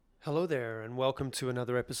Hello there, and welcome to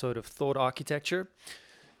another episode of Thought Architecture.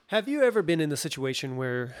 Have you ever been in the situation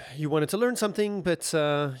where you wanted to learn something, but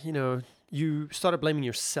you started blaming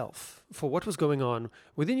yourself for what was going on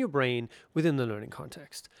within your brain within the learning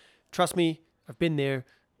context? Trust me, I've been there,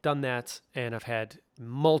 done that, and I've had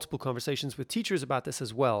multiple conversations with teachers about this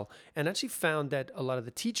as well, and actually found that a lot of the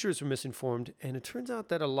teachers were misinformed. And it turns out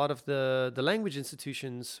that a lot of the language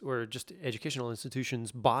institutions or just educational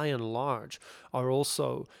institutions, by and large, are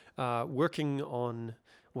also working on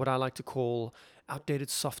what I like to call outdated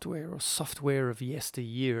software or software of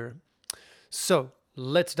yesteryear. So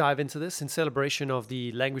let's dive into this in celebration of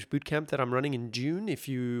the language bootcamp that I'm running in June. If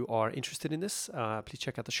you are interested in this, please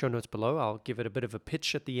check out the show notes below. I'll give it a bit of a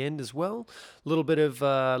pitch at the end as well, a little bit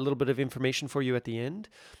of information for you at the end.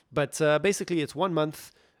 But basically, it's 1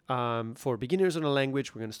 month for beginners in a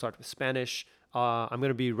language. We're going to start with Spanish. I'm going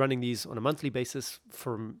to be running these on a monthly basis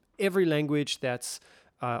from every language that's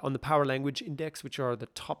on the Power Language Index, which are the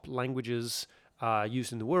top languages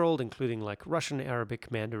used in the world, including like Russian, Arabic,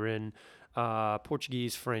 Mandarin,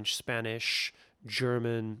 Portuguese, French, Spanish,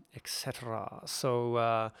 German, etc.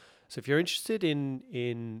 So if you're interested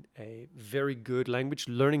in a very good language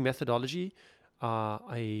learning methodology,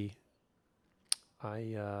 I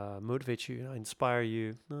motivate you, I inspire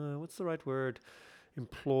you. What's the right word?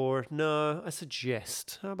 Implore? No, I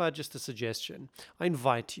suggest. How about just a suggestion? I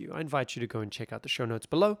invite you. I invite you to go and check out the show notes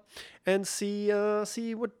below and see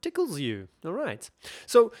what tickles you. All right.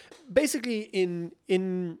 So basically, in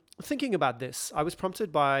thinking about this, I was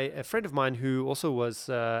prompted by a friend of mine who also was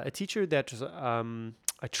a teacher that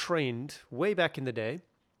I trained way back in the day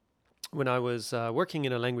when I was working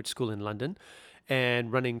in a language school in London and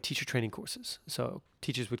running teacher training courses. So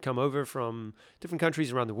teachers would come over from different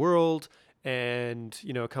countries around the world and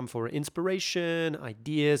come for inspiration,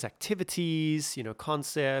 ideas, activities,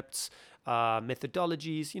 concepts,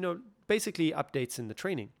 methodologies, basically updates in the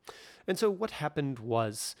training. And so what happened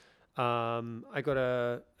was I got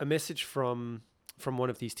a message from one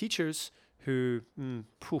of these teachers who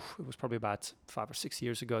it was probably about 5 or 6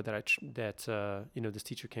 years ago that this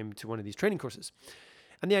teacher came to one of these training courses.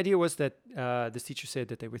 And the idea was that this teacher said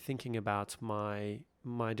that they were thinking about my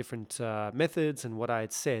different methods and what I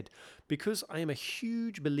had said, because I am a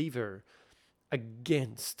huge believer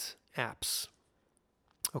against apps.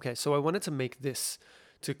 Okay, so I wanted to make this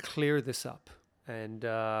to clear this up and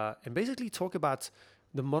basically talk about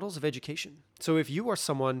the models of education. So if you are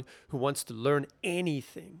someone who wants to learn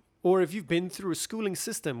anything, or if you've been through a schooling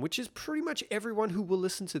system, which is pretty much everyone who will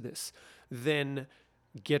listen to this, then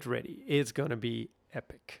get ready. It's going to be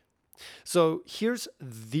epic. So here's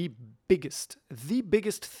the biggest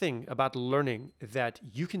thing about learning that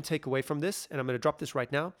you can take away from this, and I'm going to drop this right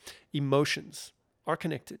now. Emotions are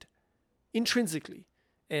connected intrinsically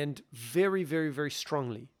and very, very, very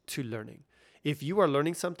strongly to learning. If you are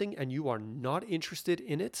learning something and you are not interested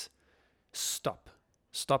in it, stop.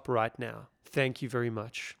 Stop right now. Thank you very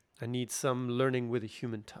much. I need some learning with a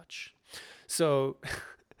human touch. So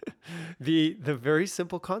the very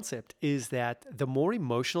simple concept is that the more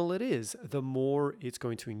emotional it is, the more it's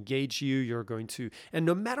going to engage you. You're going to, and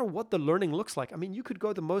no matter what the learning looks like, I mean, you could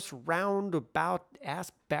go the most roundabout,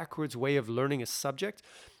 ass backwards way of learning a subject.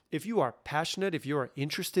 If you are passionate, if you are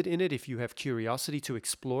interested in it, if you have curiosity to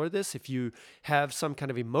explore this, if you have some kind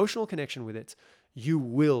of emotional connection with it, you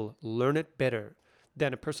will learn it better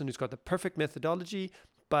than a person who's got the perfect methodology,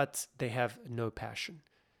 but they have no passion.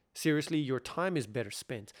 Seriously, your time is better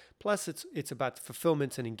spent. Plus, it's about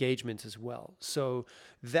fulfillment and engagement as well. So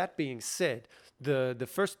that being said, the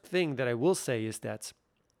first thing that I will say is that,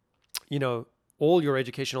 all your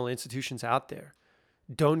educational institutions out there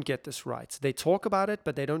don't get this right. They talk about it,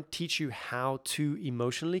 but they don't teach you how to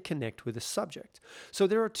emotionally connect with a subject. So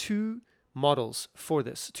there are two models for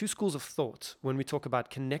this, two schools of thought when we talk about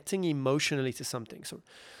connecting emotionally to something. So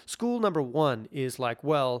school number one is like,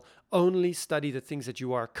 well, only study the things that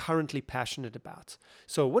you are currently passionate about.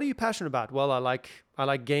 So what are you passionate about? Well, I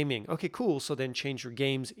like gaming. Okay, cool. So then change your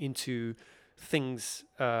games into things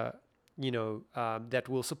that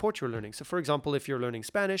will support your learning. So for example, if you're learning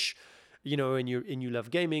Spanish, and you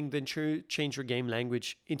love gaming, then change your game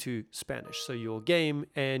language into Spanish. So you'll game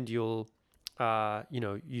and you'll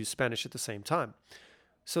use Spanish at the same time.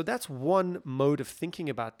 So that's one mode of thinking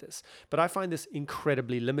about this. But I find this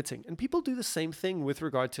incredibly limiting. And people do the same thing with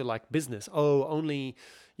regard to like business. Oh, only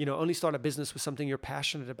start a business with something you're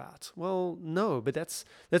passionate about. Well, no, but that's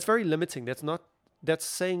very limiting. That's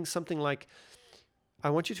saying something like,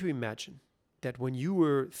 I want you to imagine that when you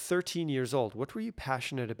were 13 years old, what were you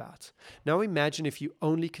passionate about? Now imagine if you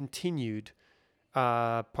only continued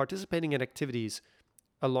participating in activities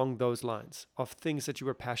along those lines of things that you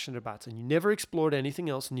were passionate about and you never explored anything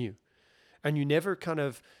else new, and you never kind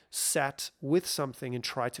of sat with something and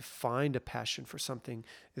tried to find a passion for something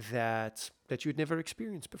that you'd never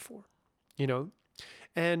experienced before, you know?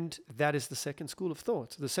 And that is the second school of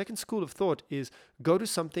thought. The second school of thought is go to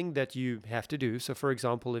something that you have to do. So for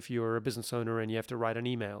example, if you're a business owner and you have to write an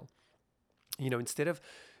email, instead of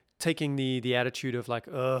taking the attitude of like,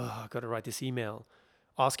 oh, I got to write this email,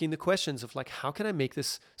 asking the questions of like, how can I make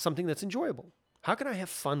this something that's enjoyable? How can I have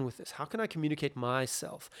fun with this? How can I communicate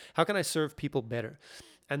myself? How can I serve people better?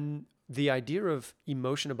 And the idea of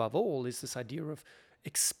emotion above all is this idea of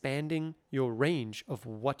expanding your range of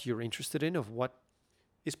what you're interested in, of what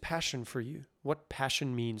is passion for you, what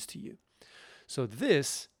passion means to you. So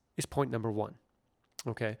this is point number one,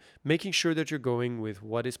 okay? Making sure that you're going with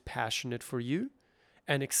what is passionate for you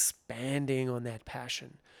and expanding on that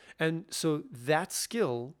passion. And so that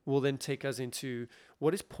skill will then take us into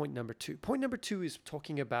what is point number two. Point number two is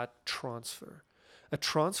talking about transfer, a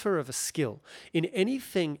transfer of a skill. In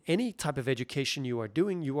anything, any type of education you are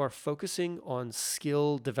doing, you are focusing on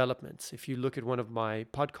skill development. If you look at one of my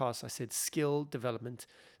podcasts, I said skill development,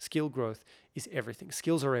 skill growth is everything.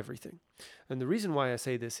 Skills are everything. And the reason why I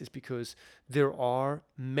say this is because there are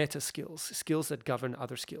meta skills, skills that govern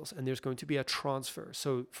other skills, and there's going to be a transfer.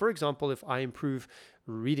 So for example, if I improve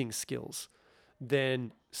reading skills,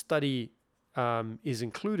 then study is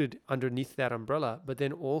included underneath that umbrella, but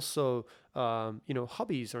then also,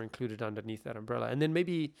 hobbies are included underneath that umbrella. And then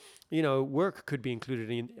maybe, work could be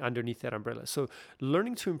included underneath that umbrella. So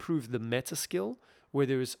learning to improve the meta skill where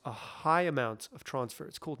there's a high amount of transfer,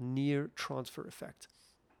 it's called near transfer effect.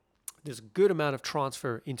 There's a good amount of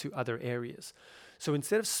transfer into other areas. So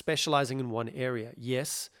instead of specializing in one area,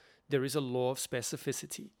 yes, there is a law of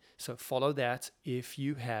specificity. So follow that if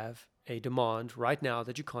you have a demand right now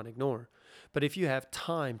that you can't ignore. But if you have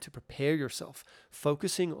time to prepare yourself,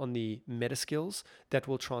 focusing on the meta skills that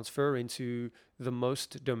will transfer into the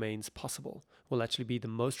most domains possible will actually be the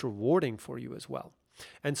most rewarding for you as well.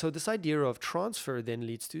 And so this idea of transfer then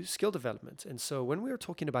leads to skill development. And so when we are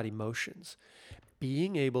talking about emotions,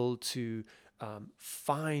 being able to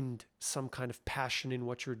find some kind of passion in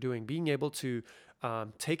what you're doing, being able to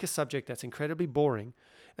take a subject that's incredibly boring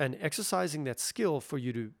and exercising that skill for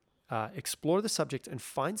you to explore the subject and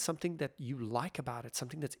find something that you like about it,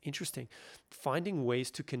 something that's interesting, finding ways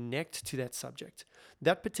to connect to that subject.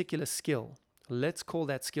 That particular skill, let's call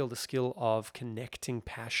that skill the skill of connecting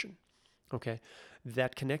passion, okay?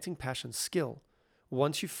 That connecting passion skill,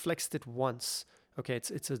 once you've flexed it once, okay,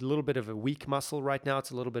 it's a little bit of a weak muscle right now.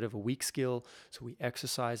 It's a little bit of a weak skill. So we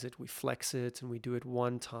exercise it, we flex it, and we do it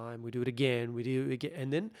one time, we do it again, we do it again.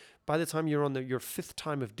 And then by the time you're on your fifth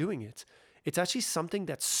time of doing it, it's actually something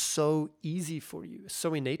that's so easy for you,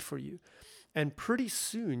 so innate for you. And pretty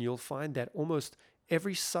soon you'll find that almost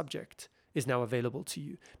every subject is now available to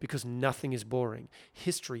you because nothing is boring.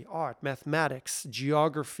 History, art, mathematics,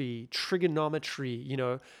 geography, trigonometry,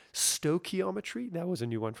 stoichiometry. That was a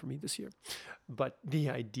new one for me this year. But the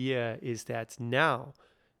idea is that now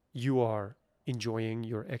you are enjoying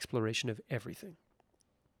your exploration of everything.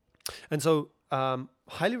 And so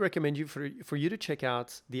highly recommend you for you to check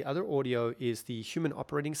out the other audio is the human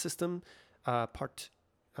operating system part,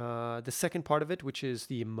 the second part of it, which is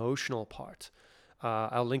the emotional part.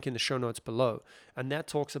 I'll link in the show notes below. And that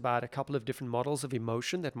talks about a couple of different models of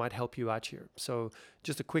emotion that might help you out here. So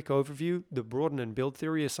just a quick overview. The broaden and build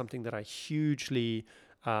theory is something that I hugely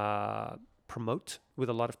promote with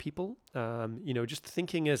a lot of people. Just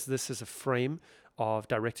thinking as this is a frame of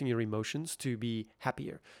directing your emotions to be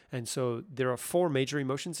happier. And so there are 4 major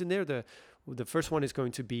emotions in there. The first one is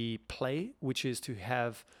going to be play, which is to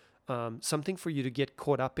have something for you to get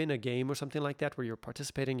caught up in, a game or something like that where you're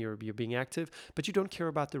participating, you're being active, but you don't care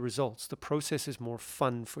about the results. The process is more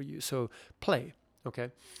fun for you. So play,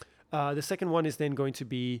 okay? The second one is then going to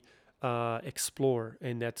be explore,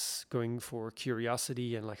 and that's going for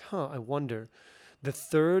curiosity and like, I wonder. The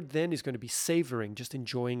third then is going to be savoring, just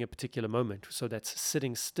enjoying a particular moment. So that's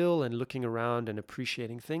sitting still and looking around and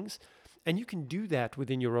appreciating things. And you can do that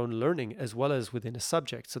within your own learning as well as within a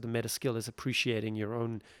subject. So the meta skill is appreciating your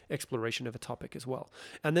own exploration of a topic as well.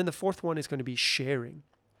 And then the fourth one is going to be sharing.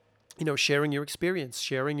 Sharing your experience,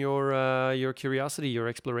 sharing your curiosity, your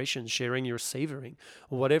exploration, sharing your savoring,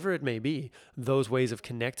 whatever it may be, those ways of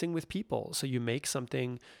connecting with people. So you make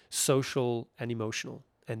something social and emotional.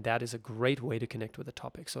 And that is a great way to connect with a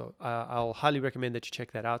topic. So I'll highly recommend that you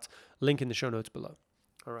check that out. Link in the show notes below.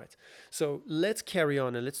 All right. So let's carry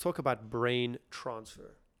on and let's talk about brain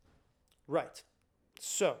transfer. Right.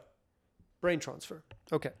 So brain transfer.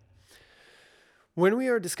 Okay. When we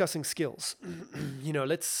are discussing skills,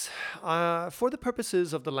 let's for the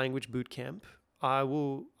purposes of the language bootcamp, I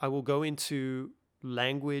will go into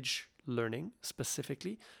language learning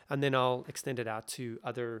specifically, and then I'll extend it out to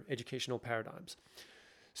other educational paradigms.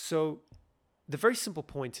 So the very simple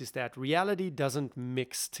point is that reality doesn't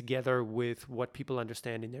mix together with what people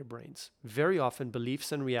understand in their brains. Very often,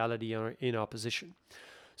 beliefs and reality are in opposition.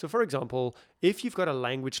 So, for example, if you've got a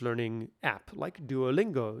language learning app like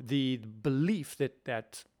Duolingo, the belief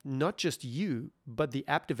that not just you, but the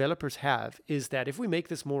app developers have is that if we make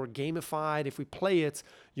this more gamified, if we play it,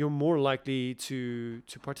 you're more likely to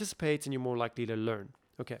participate and you're more likely to learn.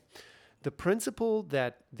 Okay. The principle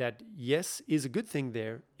that yes is a good thing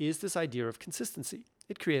there is this idea of consistency.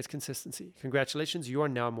 It creates consistency. Congratulations, you are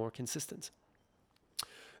now more consistent.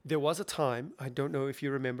 There was a time, I don't know if you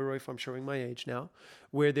remember or if I'm showing my age now,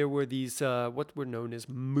 where there were these, what were known as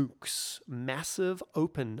MOOCs, massive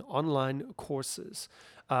open online courses.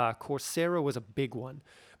 Coursera was a big one.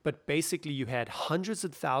 But basically, you had hundreds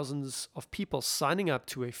of thousands of people signing up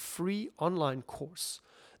to a free online course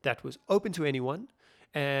that was open to anyone.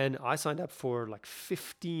 And I signed up for like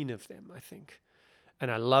 15 of them, I think. And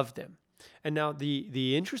I loved them. And now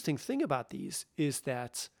the interesting thing about these is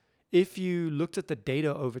that if you looked at the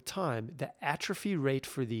data over time, the atrophy rate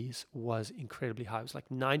for these was incredibly high. It was like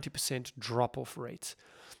 90% drop-off rate.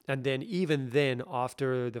 And then even then,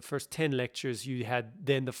 after the first 10 lectures, you had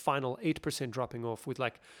then the final 8% dropping off with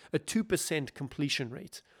like a 2% completion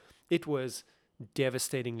rate. It was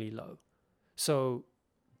devastatingly low. So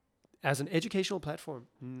as an educational platform,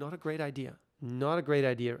 not a great idea. Not a great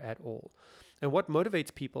idea at all. And what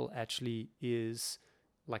motivates people actually is,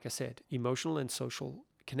 like I said, emotional and social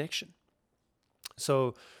connection.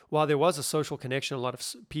 So while there was a social connection, a lot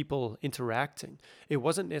of people interacting, it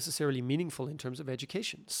wasn't necessarily meaningful in terms of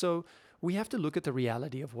education. So we have to look at the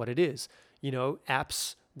reality of what it is.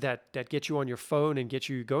 Apps that get you on your phone and get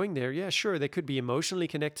you going there, yeah, sure, they could be emotionally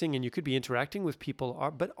connecting and you could be interacting with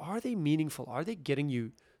people, but are they meaningful? Are they getting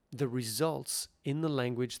you the results in the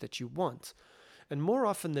language that you want? And more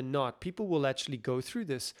often than not, people will actually go through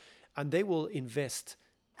this and they will invest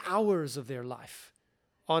hours of their life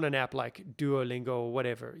on an app like Duolingo or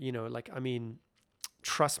whatever,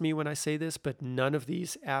 trust me when I say this, but none of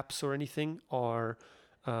these apps or anything are,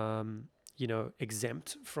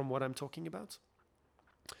 exempt from what I'm talking about.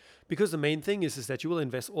 Because the main thing is that you will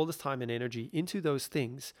invest all this time and energy into those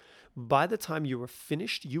things. By the time you are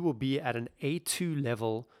finished, you will be at an A2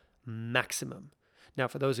 level maximum. Now,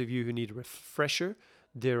 for those of you who need a refresher,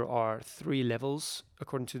 there are 3 levels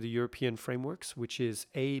according to the European frameworks, which is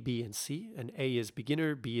A, B, and C. And A is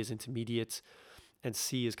beginner, B is intermediate, and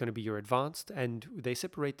C is going to be your advanced. And they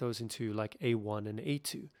separate those into like A1 and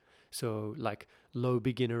A2. So like low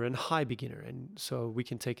beginner and high beginner. And so we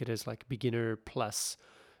can take it as like beginner plus,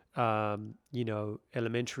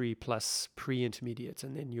 elementary plus pre-intermediate.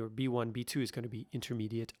 And then your B1, B2 is going to be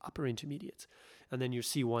intermediate, upper intermediate. And then your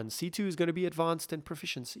C1, C2 is going to be advanced and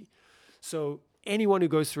proficiency. So anyone who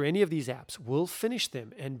goes through any of these apps will finish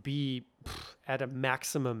them and be at a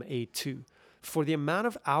maximum A2. For the amount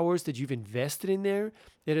of hours that you've invested in there,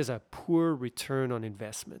 it is a poor return on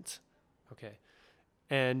investment. Okay.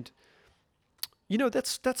 And,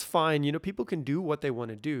 that's fine. People can do what they want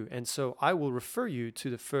to do. And so I will refer you to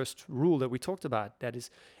the first rule that we talked about. That is,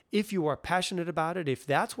 if you are passionate about it, if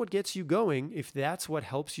that's what gets you going, if that's what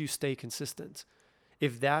helps you stay consistent,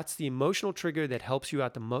 if that's the emotional trigger that helps you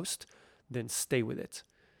out the most, then stay with it.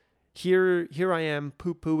 Here I am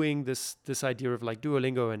poo-pooing this idea of like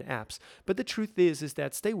Duolingo and apps. But the truth is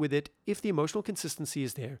that stay with it. If the emotional consistency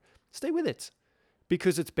is there, stay with it.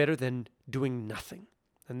 Because it's better than doing nothing.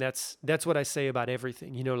 And that's what I say about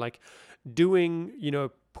everything. Like doing,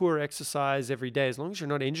 poor exercise every day, as long as you're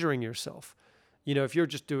not injuring yourself. If you're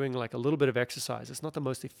just doing like a little bit of exercise, it's not the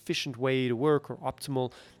most efficient way to work or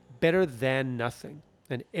optimal. Better than nothing.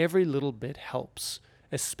 And every little bit helps,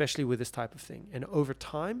 especially with this type of thing. And over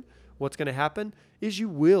time, what's going to happen is you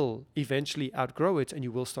will eventually outgrow it and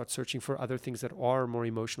you will start searching for other things that are more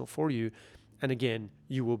emotional for you. And again,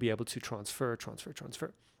 you will be able to transfer.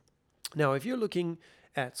 Now, if you're looking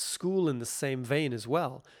at school in the same vein as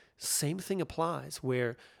well, same thing applies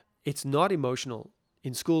where it's not emotional.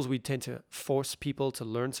 In schools, we tend to force people to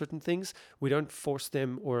learn certain things. We don't force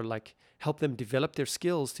them or like help them develop their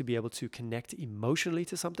skills to be able to connect emotionally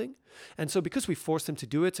to something. And so because we force them to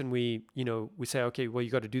do it and we say, okay, well,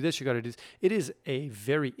 you got to do this, you got to do this. It is a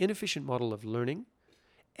very inefficient model of learning.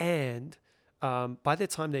 And by the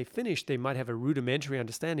time they finish, they might have a rudimentary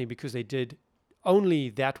understanding because they did only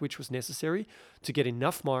that which was necessary to get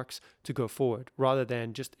enough marks to go forward rather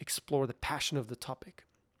than just explore the passion of the topic.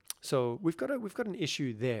 So we've got an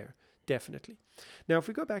issue there, definitely. Now, if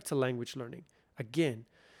we go back to language learning, again,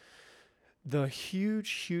 the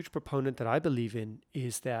huge proponent that I believe in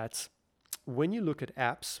is that when you look at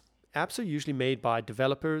apps, apps are usually made by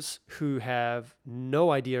developers who have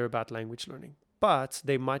no idea about language learning, but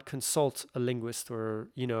they might consult a linguist or,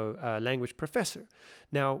 a language professor.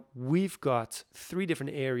 Now, we've got 3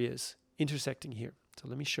 different areas intersecting here. So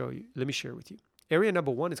let me share with you. Area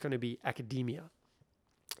number 1 is going to be academia.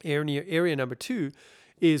 Area number 2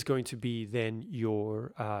 is going to be then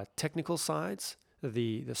your technical sides,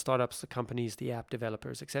 the startups, the companies, the app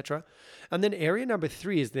developers, etc. And then area number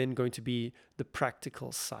 3 is then going to be the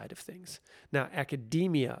practical side of things. Now,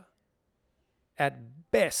 academia,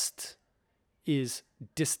 at best, is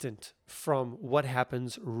distant from what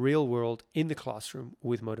happens real world in the classroom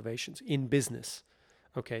with motivations, in business.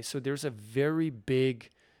 Okay, so there's a very big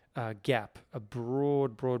gap, a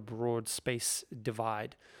broad space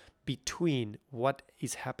divide between what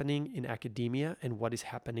is happening in academia and what is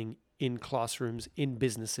happening in classrooms, in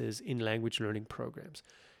businesses, in language learning programs.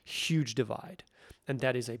 Huge divide. And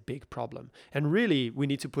that is a big problem. And really, we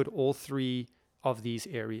need to put all 3 of these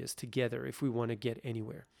areas together if we want to get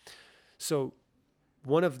anywhere. So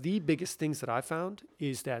one of the biggest things that I found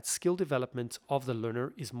is that skill development of the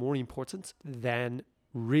learner is more important than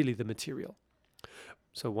really the material.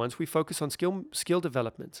 So once we focus on skill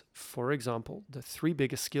development, for example, the 3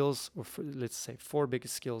 biggest skills, or let's say 4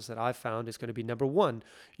 biggest skills that I've found is going to be number 1,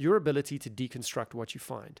 your ability to deconstruct what you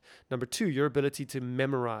find. Number 2, your ability to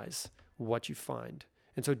memorize what you find.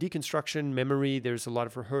 And so deconstruction, memory, there's a lot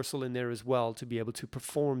of rehearsal in there as well to be able to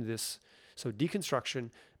perform this. So deconstruction,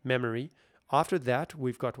 memory. After that,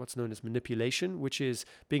 we've got what's known as manipulation, which is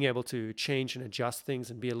being able to change and adjust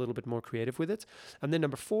things and be a little bit more creative with it. And then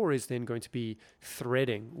number 4 is then going to be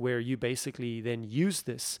threading, where you basically then use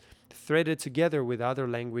this threaded together with other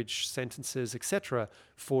language sentences, etc.,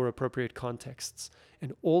 for appropriate contexts.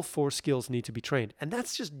 And all 4 skills need to be trained. And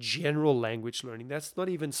that's just general language learning. That's not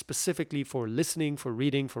even specifically for listening, for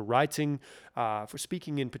reading, for writing, for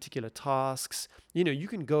speaking in particular tasks. You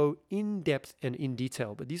can go in depth and in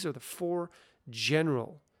detail, but these are the 4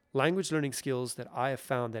 general language learning skills that I have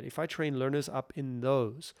found that if I train learners up in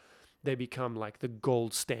those, they become like the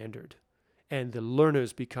gold standard. And the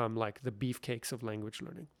learners become like the beefcakes of language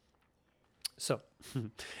learning. So,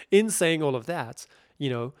 in saying all of that,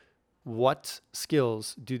 what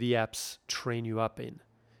skills do the apps train you up in?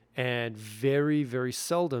 And very, very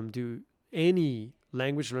seldom do any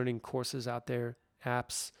language learning courses out there,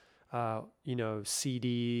 apps,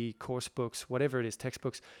 CD, course books, whatever it is,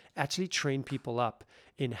 textbooks, actually train people up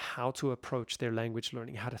in how to approach their language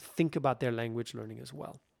learning, how to think about their language learning as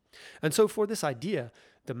well. And so for this idea,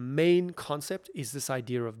 the main concept is this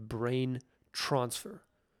idea of brain transfer,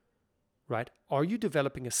 right? Are you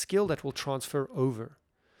developing a skill that will transfer over?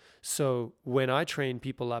 So when I train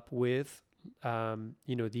people up with,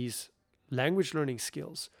 these language learning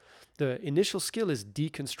skills, the initial skill is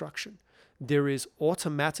deconstruction. There is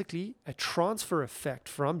automatically a transfer effect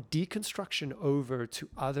from deconstruction over to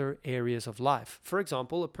other areas of life. For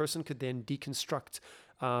example, a person could then deconstruct,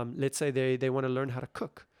 let's say they want to learn how to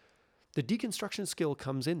cook. The deconstruction skill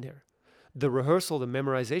comes in there. The rehearsal, the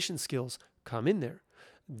memorization skills come in there.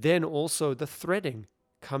 Then also the threading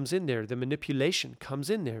comes in there. The manipulation comes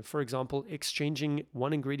in there. For example, exchanging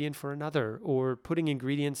one ingredient for another or putting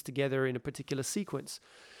ingredients together in a particular sequence.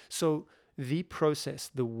 So the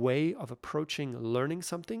process, the way of approaching learning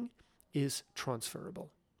something is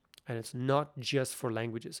transferable. And it's not just for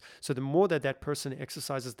languages. So the more that person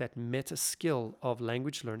exercises that meta skill of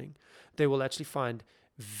language learning, they will actually find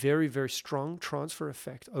very, very strong transfer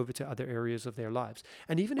effect over to other areas of their lives.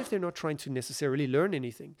 And even if they're not trying to necessarily learn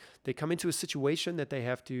anything, they come into a situation that they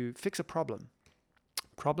have to fix a problem.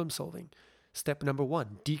 Problem solving. Step number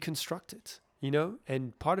 1, deconstruct it,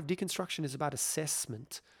 and part of deconstruction is about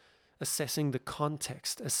assessment, assessing the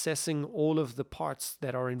context, assessing all of the parts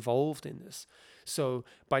that are involved in this. So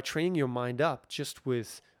by training your mind up just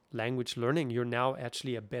with language learning, you're now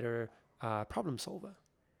actually a better problem solver.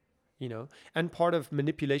 And part of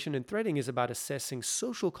manipulation and threading is about assessing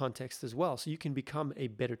social context as well. So you can become a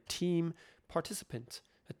better team participant,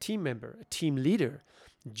 a team member, a team leader,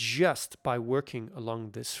 just by working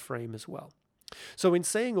along this frame as well. So in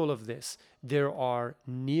saying all of this, there are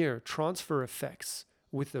near transfer effects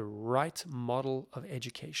with the right model of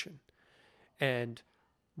education. And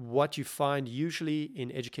what you find usually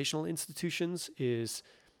in educational institutions is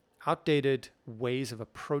outdated ways of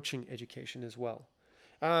approaching education as well.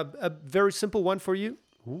 A very simple one for you.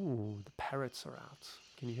 Ooh, the parrots are out.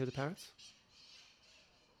 Can you hear the parrots?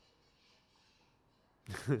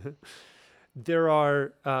 There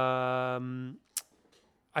are, I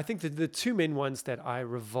think that the two main ones that I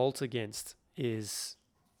revolt against is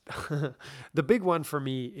the big one for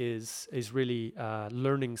me is really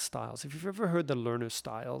learning styles. If you've ever heard the learner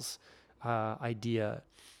styles idea,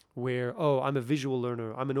 where I'm a visual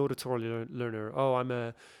learner, I'm an auditory learner, I'm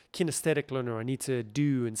a kinesthetic learner, I need to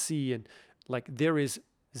do and see, and like there is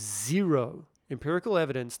zero empirical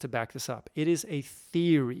evidence to back this up. It is a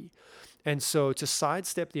theory. And so to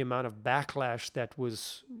sidestep the amount of backlash that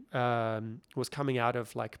was coming out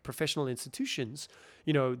of like professional institutions,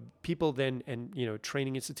 people then, and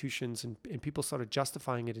training institutions and people started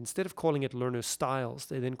justifying it. Instead of calling it learner styles,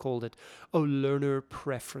 they then called it learner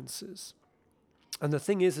preferences. And the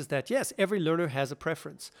thing is that yes, every learner has a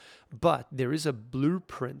preference, but there is a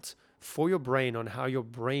blueprint for your brain on how your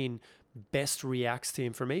brain best reacts to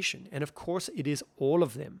information. And of course, it is all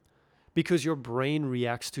of them, because your brain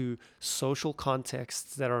reacts to social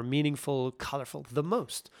contexts that are meaningful, colorful the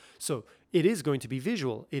most. So it is going to be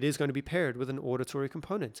visual. It is going to be paired with an auditory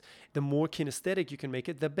component. The more kinesthetic you can make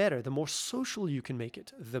it, the better. The more social you can make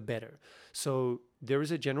it, the better. So there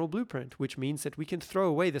is a general blueprint, which means that we can throw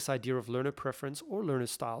away this idea of learner preference or learner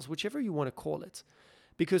styles, whichever you want to call it.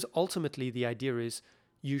 Because ultimately the idea is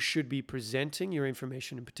you should be presenting your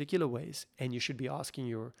information in particular ways, and you should be asking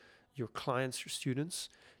your clients, your students,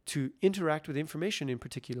 to interact with information in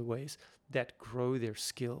particular ways that grow their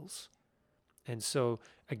skills. And so,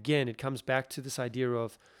 again, it comes back to this idea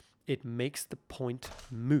of it makes the point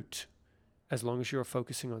moot as long as you're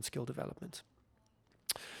focusing on skill development.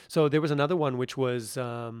 So there was another one which was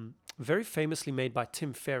very famously made by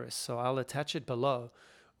Tim Ferriss. So I'll attach it below.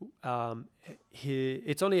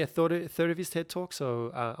 It's only a third of his TED Talk,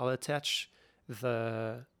 so I'll attach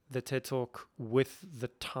the TED Talk with the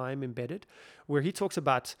time embedded, where he talks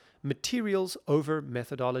about materials over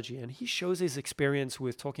methodology. And he shows his experience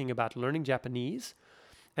with talking about learning Japanese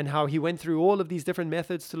and how he went through all of these different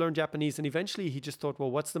methods to learn Japanese. And eventually he just thought, well,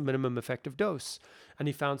 what's the minimum effective dose? And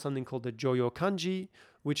he found something called the Joyo Kanji,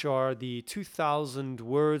 which are the 2,000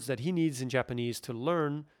 words that he needs in Japanese to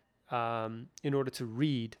learn in order to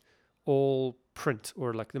read all print,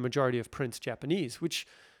 or like the majority of print Japanese, which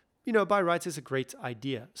by rights is a great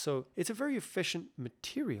idea. So it's a very efficient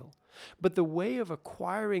material, but the way of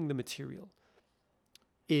acquiring the material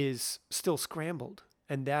is still scrambled,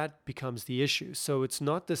 and that becomes the issue. So it's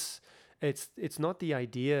not the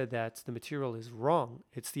idea that the material is wrong.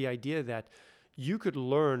 It's the idea that you could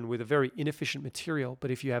learn with a very inefficient material,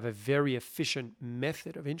 but if you have a very efficient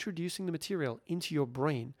method of introducing the material into your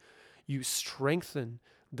brain, you strengthen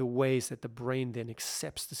the ways that the brain then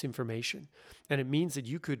accepts this information. And it means that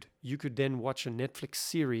you could then watch a Netflix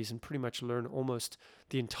series and pretty much learn almost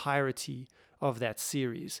the entirety of that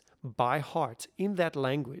series by heart in that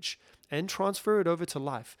language and transfer it over to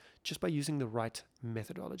life just by using the right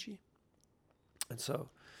methodology. And so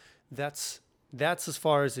that's as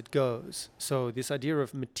far as it goes. So this idea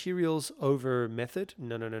of materials over method,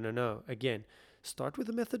 no. Again, start with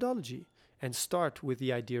the methodology and start with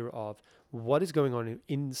the idea of what is going on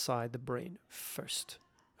inside the brain first,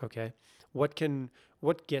 okay? What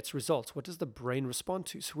gets results? What does the brain respond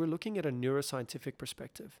to? So we're looking at a neuroscientific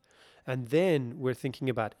perspective. And then we're thinking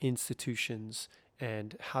about institutions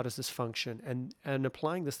and how does this function, and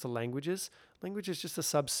applying this to languages. Language is just a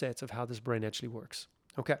subset of how this brain actually works,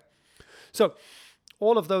 okay? So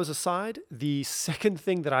all of those aside, the second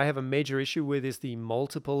thing that I have a major issue with is the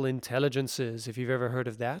multiple intelligences, if you've ever heard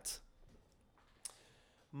of that.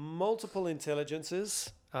 Multiple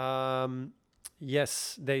intelligences.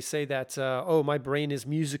 Yes, they say that, my brain is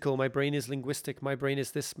musical, my brain is linguistic, my brain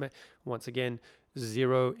is this. Once again,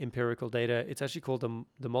 zero empirical data. It's actually called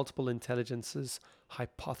the multiple intelligences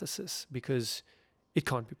hypothesis because it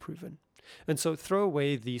can't be proven. And so throw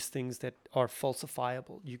away these things that are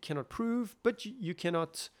falsifiable. You cannot prove, but you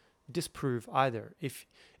cannot disprove either. If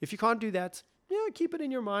you can't do that, keep it in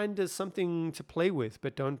your mind as something to play with,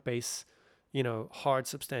 but don't base hard,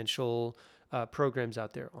 substantial programs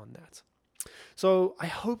out there on that. So I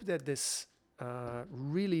hope that this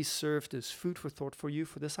really served as food for thought for you,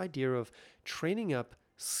 for this idea of training up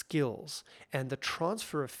skills and the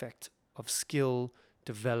transfer effect of skill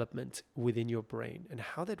development within your brain and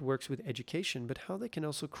how that works with education, but how they can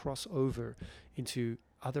also cross over into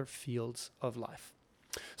other fields of life.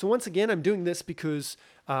 So once again, I'm doing this because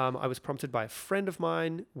I was prompted by a friend of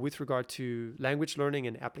mine with regard to language learning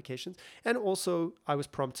and applications. And also I was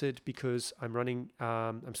prompted because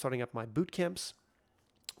I'm starting up my boot camps,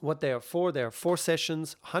 what they are for. There are 4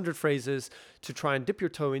 sessions, 100 phrases to try and dip your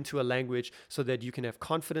toe into a language so that you can have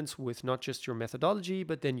confidence with not just your methodology,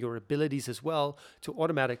 but then your abilities as well to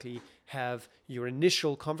automatically have your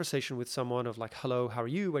initial conversation with someone of like, hello, how are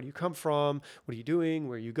you? Where do you come from? What are you doing?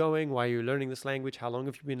 Where are you going? Why are you learning this language? How long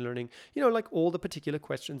have you been learning? Like all the particular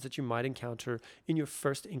questions that you might encounter in your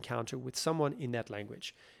first encounter with someone in that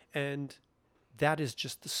language. And that is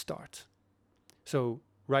just the start. So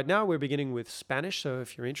right now, we're beginning with Spanish, so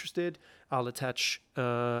if you're interested, I'll attach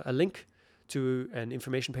a link to an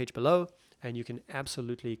information page below, and you can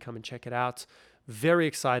absolutely come and check it out. Very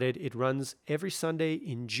excited. It runs every Sunday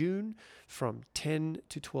in June from 10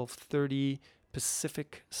 to 12:30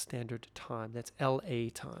 Pacific Standard Time. That's LA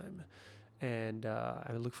time. And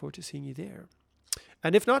I look forward to seeing you there.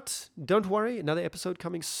 And if not, don't worry, another episode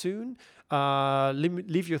coming soon.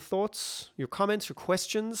 Leave your thoughts, your comments, your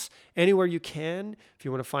questions anywhere you can. If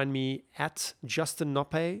you want to find me at Justin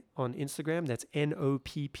Noppe on Instagram, that's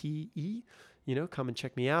Noppe. Come and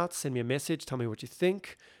check me out. Send me a message. Tell me what you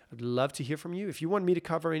think. I'd love to hear from you. If you want me to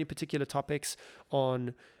cover any particular topics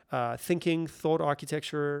on thinking, thought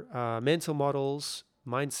architecture, mental models,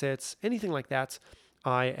 mindsets, anything like that,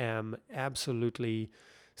 I am absolutely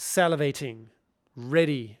salivating,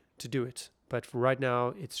 ready to do it. But for right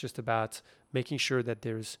now, it's just about making sure that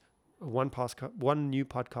there's one new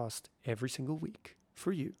podcast every single week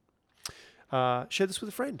for you. Share this with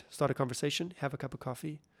a friend. Start a conversation. Have a cup of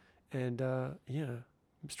coffee. And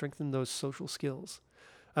strengthen those social skills.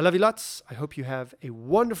 I love you lots. I hope you have a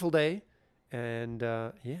wonderful day. And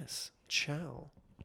yes, ciao.